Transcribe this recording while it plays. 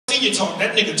Sr. talk,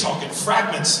 that nigga talking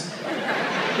fragments.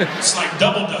 It's like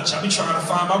double dutch. I be trying to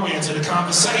find my way into the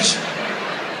conversation.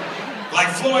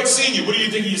 Like Floyd Sr., what do you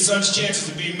think of your son's chances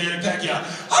of being Manny Pacquiao?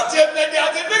 I'm just that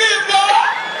guy, nigga,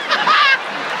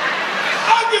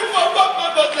 I give a fuck about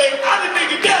my birthday. I the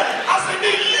nigga daddy. I said,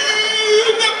 nigga,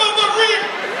 you that motherfucker in.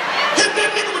 Hit that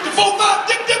nigga with the 4-5,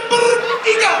 dick,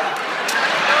 he got it.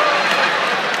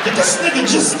 Did this nigga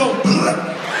just go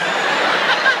bleh?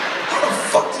 How the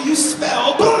fuck do you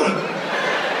spell bleh?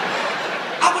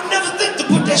 I would never think to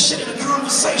put that shit in a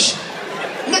conversation.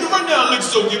 Nigga, right now, lick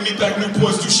so give me back new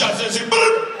points, 2 shots, and say,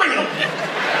 bring it on.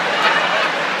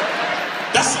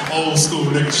 That's some old school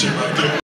nigga shit right there.